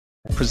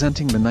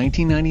Presenting the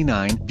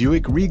 1999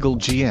 Buick Regal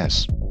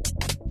GS.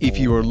 If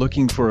you are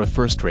looking for a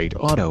first-rate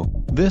auto,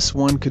 this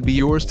one could be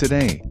yours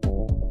today.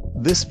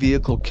 This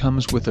vehicle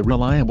comes with a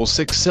reliable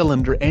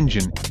 6-cylinder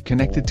engine,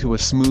 connected to a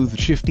smooth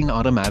shifting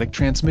automatic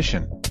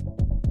transmission.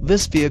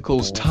 This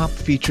vehicle's top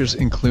features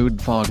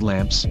include fog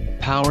lamps,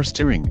 power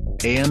steering,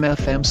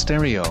 AM/FM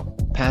stereo,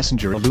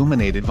 passenger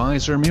illuminated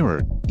visor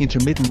mirror,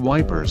 intermittent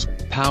wipers,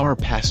 power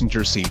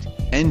passenger seat,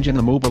 engine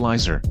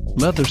immobilizer,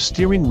 leather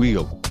steering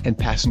wheel, and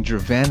passenger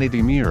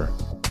vanity mirror.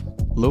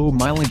 Low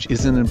mileage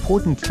is an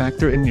important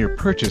factor in your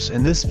purchase,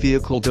 and this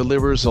vehicle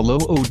delivers a low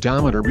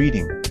odometer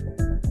reading.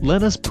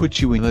 Let us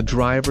put you in the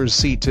driver's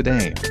seat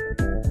today.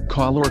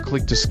 Call or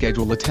click to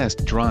schedule a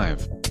test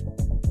drive.